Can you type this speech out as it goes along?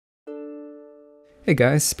Hey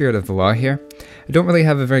guys, Spirit of the Law here. I don't really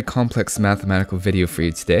have a very complex mathematical video for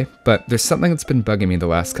you today, but there's something that's been bugging me the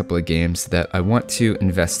last couple of games that I want to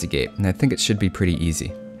investigate, and I think it should be pretty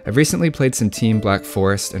easy. I've recently played some Team Black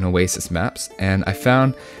Forest and Oasis maps, and I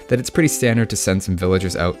found that it's pretty standard to send some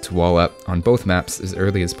villagers out to wall up on both maps as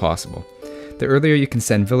early as possible. The earlier you can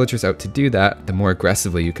send villagers out to do that, the more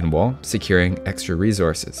aggressively you can wall, securing extra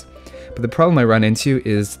resources. But the problem I run into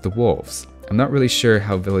is the wolves. I'm not really sure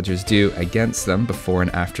how villagers do against them before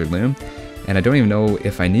and after loom, and I don't even know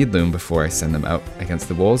if I need loom before I send them out against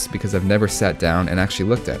the wolves because I've never sat down and actually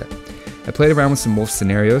looked at it. I played around with some wolf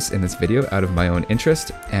scenarios in this video out of my own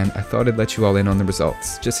interest, and I thought I'd let you all in on the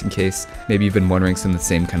results, just in case maybe you've been wondering some of the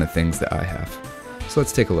same kind of things that I have. So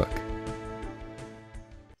let's take a look.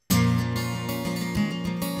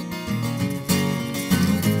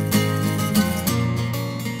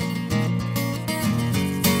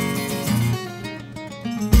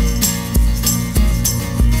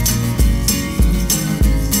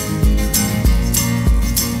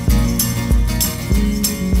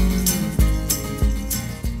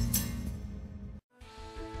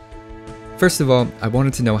 First of all, I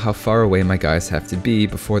wanted to know how far away my guys have to be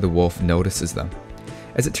before the wolf notices them.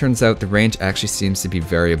 As it turns out, the range actually seems to be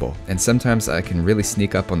variable, and sometimes I can really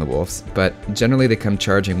sneak up on the wolves, but generally they come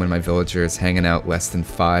charging when my villager is hanging out less than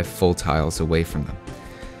 5 full tiles away from them.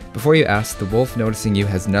 Before you ask, the wolf noticing you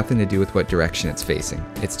has nothing to do with what direction it's facing.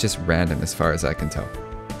 It's just random as far as I can tell.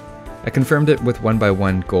 I confirmed it with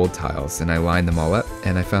 1x1 gold tiles, and I lined them all up,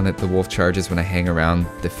 and I found that the wolf charges when I hang around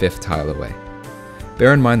the 5th tile away.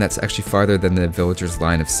 Bear in mind that's actually farther than the villager's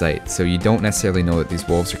line of sight, so you don't necessarily know that these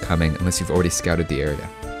wolves are coming unless you've already scouted the area.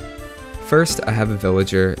 First, I have a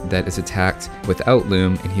villager that is attacked without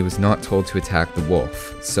loom, and he was not told to attack the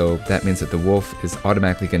wolf, so that means that the wolf is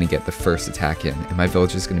automatically going to get the first attack in, and my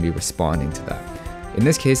villager is going to be responding to that. In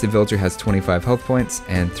this case, the villager has 25 health points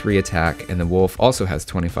and 3 attack, and the wolf also has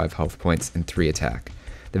 25 health points and 3 attack.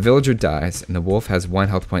 The villager dies, and the wolf has 1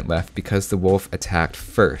 health point left because the wolf attacked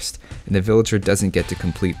first, and the villager doesn't get to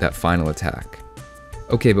complete that final attack.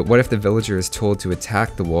 Okay, but what if the villager is told to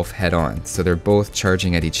attack the wolf head on, so they're both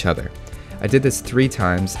charging at each other? I did this 3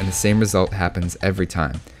 times, and the same result happens every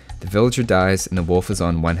time. The villager dies, and the wolf is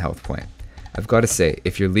on 1 health point. I've got to say,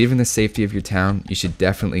 if you're leaving the safety of your town, you should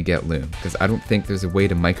definitely get loom, because I don't think there's a way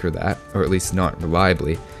to micro that, or at least not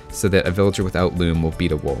reliably, so that a villager without loom will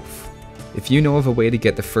beat a wolf. If you know of a way to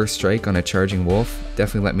get the first strike on a charging wolf,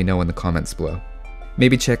 definitely let me know in the comments below.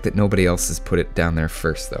 Maybe check that nobody else has put it down there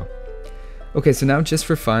first though. Okay, so now just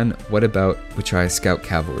for fun, what about we try Scout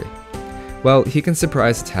Cavalry? Well, he can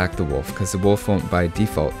surprise attack the wolf because the wolf won't by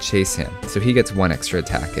default chase him, so he gets 1 extra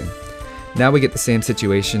attack in. Now we get the same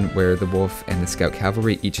situation where the wolf and the Scout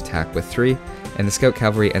Cavalry each attack with 3, and the Scout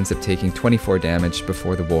Cavalry ends up taking 24 damage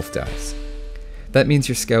before the wolf dies. That means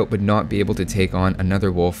your scout would not be able to take on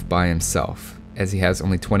another wolf by himself, as he has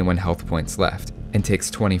only 21 health points left, and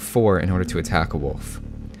takes 24 in order to attack a wolf.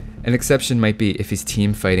 An exception might be if he's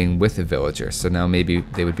team fighting with a villager, so now maybe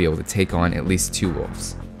they would be able to take on at least 2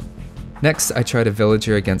 wolves. Next, I tried a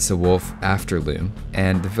villager against a wolf after loom,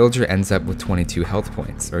 and the villager ends up with 22 health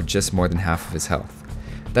points, or just more than half of his health.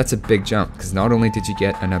 That's a big jump, because not only did you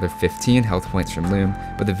get another 15 health points from loom,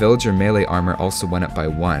 but the villager melee armor also went up by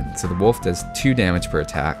 1, so the wolf does 2 damage per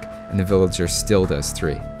attack, and the villager still does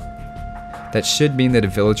 3. That should mean that a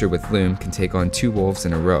villager with loom can take on 2 wolves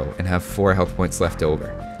in a row and have 4 health points left over,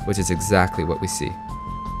 which is exactly what we see.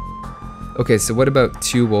 Okay, so what about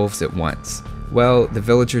 2 wolves at once? Well, the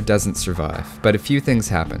villager doesn't survive, but a few things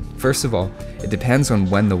happen. First of all, it depends on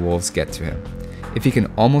when the wolves get to him. If he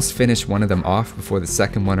can almost finish one of them off before the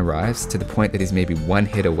second one arrives, to the point that he's maybe 1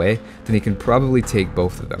 hit away, then he can probably take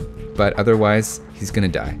both of them, but otherwise, he's gonna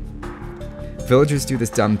die. Villagers do this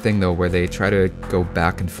dumb thing though where they try to go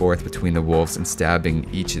back and forth between the wolves and stabbing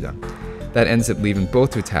each of them. That ends up leaving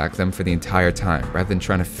both to attack them for the entire time, rather than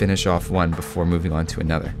trying to finish off one before moving on to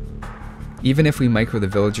another. Even if we micro the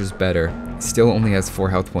villagers better, he still only has 4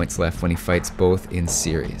 health points left when he fights both in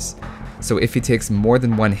series. So if he takes more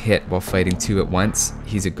than 1 hit while fighting 2 at once,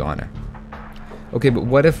 he's a goner. Okay, but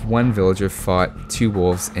what if one villager fought 2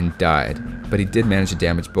 wolves and died, but he did manage to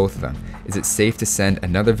damage both of them? Is it safe to send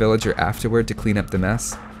another villager afterward to clean up the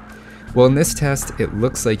mess? Well, in this test, it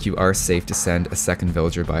looks like you are safe to send a second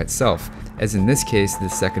villager by itself, as in this case, the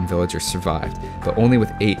second villager survived, but only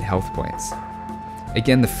with 8 health points.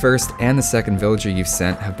 Again, the first and the second villager you've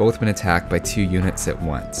sent have both been attacked by 2 units at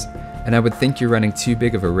once. And I would think you're running too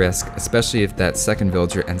big of a risk, especially if that second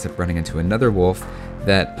villager ends up running into another wolf,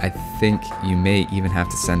 that I think you may even have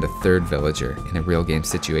to send a 3rd villager in a real game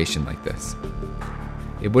situation like this.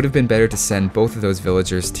 It would have been better to send both of those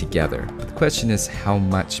villagers together, but the question is, how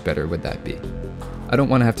much better would that be? I don't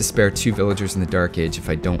want to have to spare 2 villagers in the Dark Age if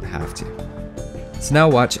I don't have to. So now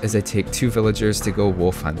watch as I take 2 villagers to go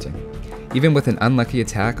wolf hunting. Even with an unlucky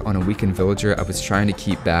attack on a weakened villager I was trying to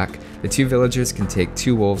keep back, the 2 villagers can take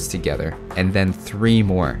 2 wolves together, and then 3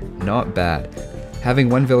 more. Not bad. Having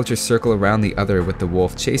one villager circle around the other with the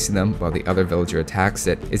wolf chasing them while the other villager attacks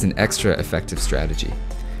it is an extra effective strategy.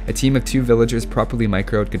 A team of 2 villagers properly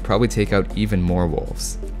microed could probably take out even more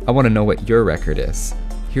wolves. I want to know what your record is.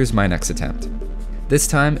 Here's my next attempt. This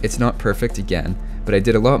time, it's not perfect again, but I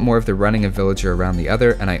did a lot more of the running a villager around the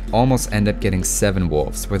other, and I almost end up getting 7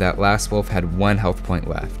 wolves, where that last wolf had 1 health point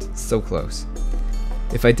left. So close.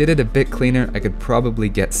 If I did it a bit cleaner, I could probably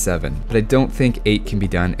get 7, but I don't think 8 can be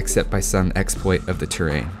done except by some exploit of the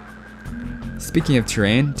terrain. Speaking of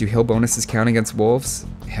terrain, do hill bonuses count against wolves?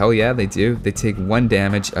 Hell yeah, they do. They take 1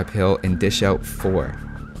 damage uphill and dish out 4.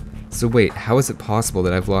 So wait, how is it possible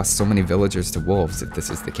that I've lost so many villagers to wolves if this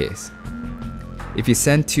is the case? If you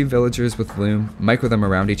send 2 villagers with loom, micro them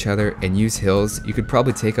around each other, and use hills, you could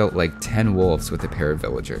probably take out like 10 wolves with a pair of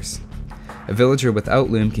villagers. A villager without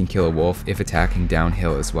loom can kill a wolf if attacking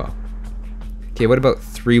downhill as well. Okay, what about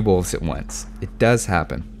 3 wolves at once? It does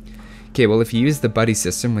happen. Okay, well if you use the buddy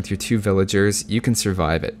system with your 2 villagers, you can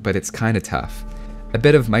survive it, but it's kinda tough. A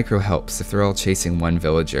bit of micro helps if they're all chasing 1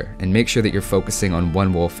 villager, and make sure that you're focusing on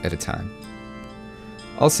 1 wolf at a time.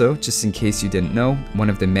 Also, just in case you didn't know, one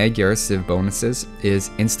of the Magyar Civ bonuses is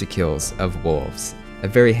insta-kills of wolves. A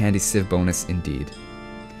very handy Civ bonus indeed.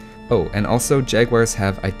 Oh, and also Jaguars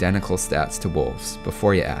have identical stats to wolves,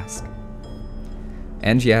 before you ask.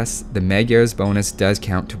 And yes, the Magyar's bonus does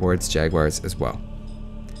count towards Jaguars as well.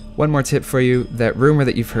 One more tip for you, that rumor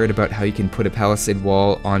that you've heard about how you can put a palisade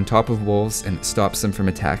wall on top of wolves and it stops them from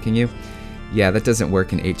attacking you, yeah, that doesn't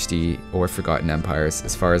work in HD or Forgotten Empires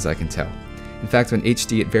as far as I can tell. In fact, on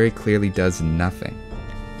HD it very clearly does nothing.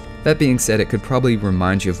 That being said, it could probably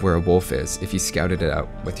remind you of where a wolf is if you scouted it out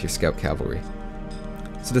with your scout cavalry.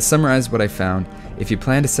 So to summarize what I found, if you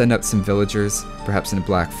plan to send out some villagers, perhaps in a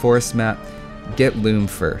Black Forest map, get loom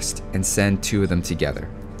first and send 2 of them together.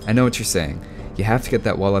 I know what you're saying. You have to get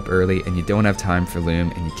that wall up early and you don't have time for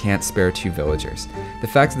loom and you can't spare 2 villagers. The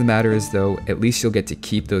fact of the matter is though, at least you'll get to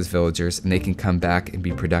keep those villagers and they can come back and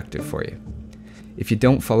be productive for you. If you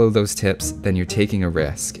don't follow those tips, then you're taking a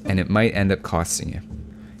risk and it might end up costing you.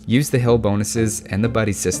 Use the hill bonuses and the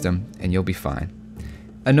buddy system and you'll be fine.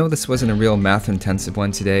 I know this wasn't a real math intensive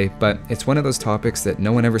one today, but it's one of those topics that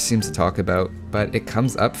no one ever seems to talk about, but it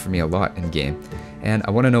comes up for me a lot in game, and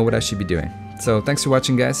I want to know what I should be doing. So thanks for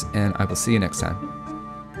watching guys, and I will see you next time.